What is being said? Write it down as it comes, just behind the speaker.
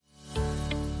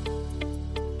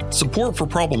Support for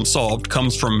Problem Solved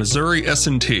comes from Missouri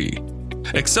S&T.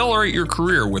 Accelerate your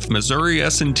career with Missouri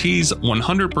S&T's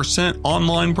 100%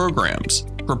 online programs.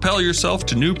 Propel yourself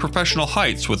to new professional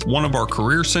heights with one of our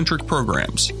career-centric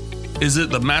programs. Is it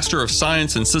the Master of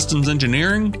Science in Systems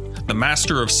Engineering, the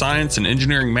Master of Science in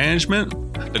Engineering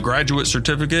Management, the Graduate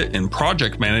Certificate in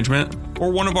Project Management,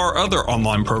 or one of our other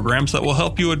online programs that will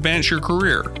help you advance your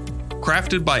career?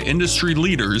 Crafted by industry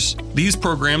leaders, these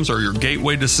programs are your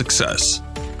gateway to success.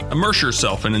 Immerse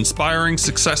yourself in inspiring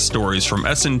success stories from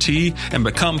S&T and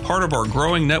become part of our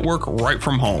growing network right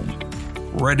from home.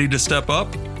 Ready to step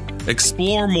up?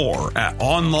 Explore more at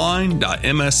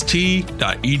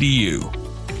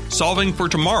online.mst.edu. Solving for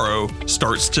tomorrow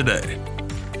starts today.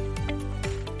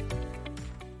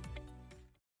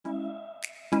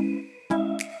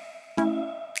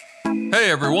 Hey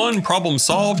everyone, Problem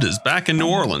Solved is back in New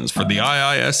Orleans for the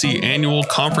IISE Annual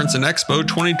Conference and Expo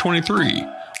 2023,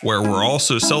 where we're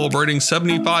also celebrating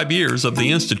 75 years of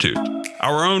the Institute.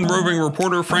 Our own roving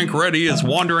reporter Frank Reddy is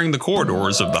wandering the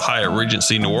corridors of the Hyatt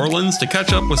Regency New Orleans to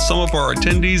catch up with some of our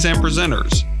attendees and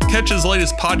presenters. Catch his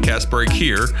latest podcast break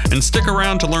here and stick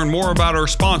around to learn more about our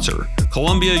sponsor,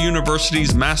 Columbia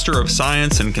University's Master of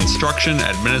Science in Construction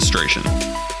Administration.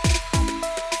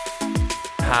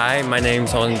 Hi, my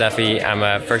name's Holden Duffie. I'm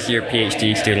a first-year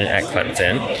PhD student at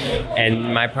Clemson,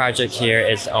 and my project here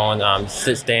is on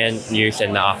sit-stand use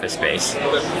in the office space.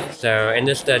 So in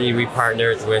this study, we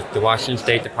partnered with the Washington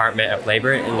State Department of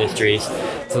Labor and Industries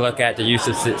to look at the use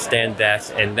of sit-stand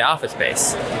desks in the office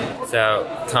space. So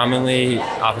commonly,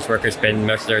 office workers spend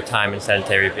most of their time in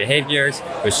sedentary behaviors,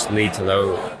 which lead to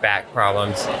low back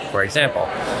problems, for example.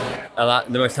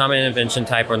 The most common intervention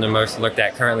type, or the most looked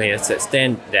at currently, is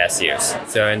sit-stand desk use.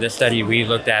 So in this study, we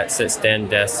looked at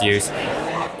sit-stand desk use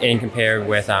and compared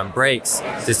with breaks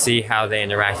to see how they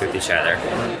interact with each other.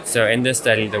 So in this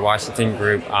study, the Washington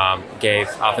group gave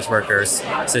office workers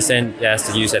sit-stand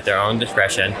desks to use at their own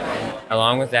discretion.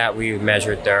 Along with that, we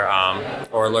measured their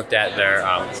looked at their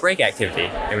break activity,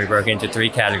 and we broke into three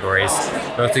categories: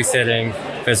 mostly sitting,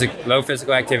 low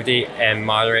physical activity, and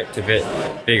moderate to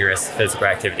vigorous physical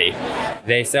activity.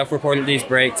 They self-reported these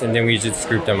breaks, and then we just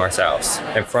grouped them ourselves.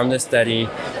 And from this study,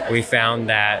 we found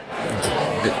that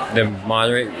the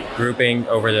moderate grouping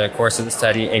over the course of the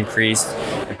study increased,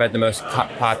 but the most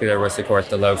popular was, of course,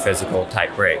 the low physical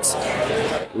type breaks.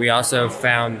 We also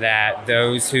found that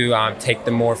those who take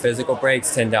the more physical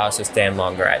breaks tend to also stand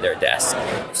longer at their desk.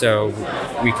 So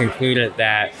we concluded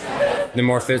that the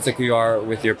more physical you are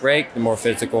with your break, the more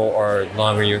physical or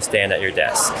longer you stand at your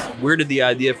desk. Where did the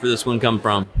idea for this one come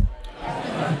from?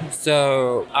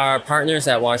 So our partners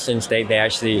at Washington State,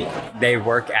 they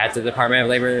work at the Department of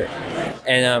Labor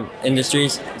and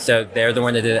Industries. So they're the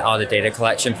one that did all the data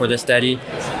collection for the study.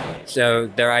 So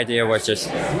their idea was just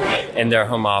in their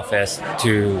home office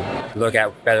to look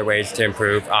at better ways to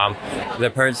improve. The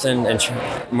person, and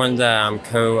one of the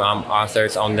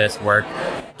co-authors on this work,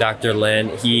 Dr. Lin,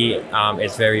 he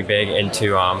is very big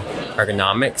into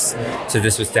ergonomics. So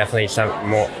this was definitely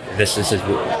this is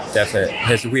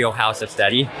his wheelhouse of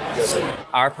study.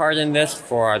 Our part in this,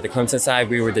 for the Clemson side,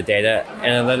 we were the data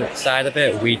analytics side of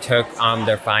it. We took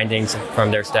their findings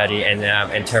from their study and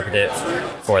interpreted it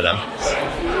for them.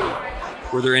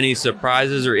 Were there any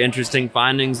surprises or interesting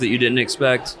findings that you didn't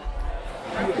expect?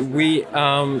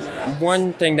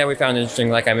 One thing that we found interesting,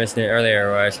 like I mentioned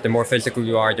earlier, was the more physical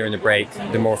you are during the break,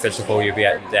 the more physical you'll be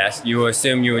at the desk. You will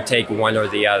assume you would take one or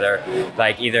the other,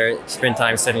 like either spend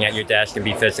time sitting at your desk and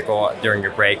be physical during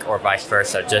your break, or vice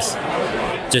versa, just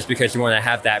because you want to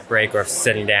have that break or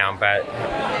sitting down. But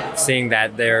seeing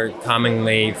that they're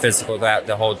commonly physical throughout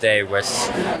the whole day was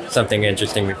something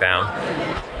interesting we found.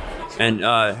 And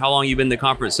how long have you been to the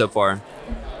conference so far?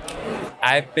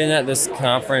 I've been at this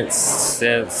conference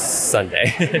since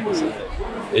Sunday.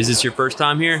 Is this your first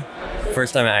time here?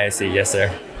 First time at ISC, yes, sir.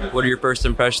 What are your first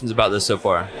impressions about this so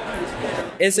far?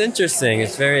 It's interesting.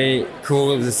 It's very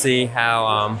cool to see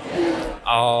how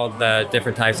all the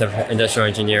different types of industrial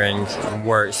engineering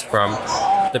works from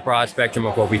the broad spectrum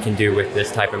of what we can do with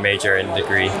this type of major and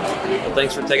degree. Well,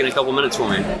 thanks for taking a couple minutes for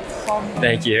me.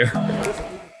 Thank you.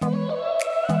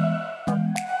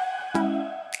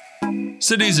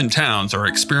 Cities and towns are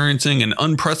experiencing an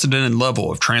unprecedented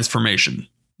level of transformation.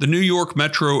 The New York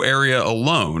metro area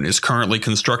alone is currently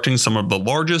constructing some of the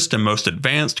largest and most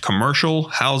advanced commercial,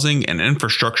 housing, and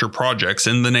infrastructure projects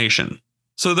in the nation.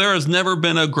 So there has never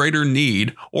been a greater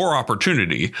need or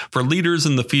opportunity for leaders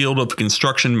in the field of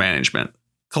construction management.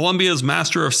 Columbia's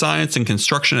Master of Science in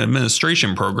Construction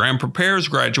Administration program prepares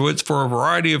graduates for a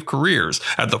variety of careers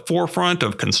at the forefront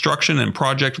of construction and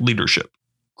project leadership.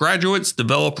 Graduates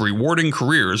develop rewarding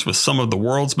careers with some of the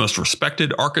world's most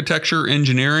respected architecture,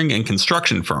 engineering, and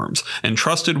construction firms,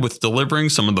 entrusted with delivering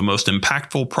some of the most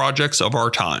impactful projects of our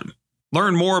time.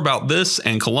 Learn more about this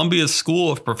and Columbia's School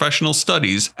of Professional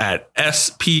Studies at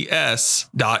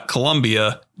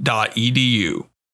sps.columbia.edu.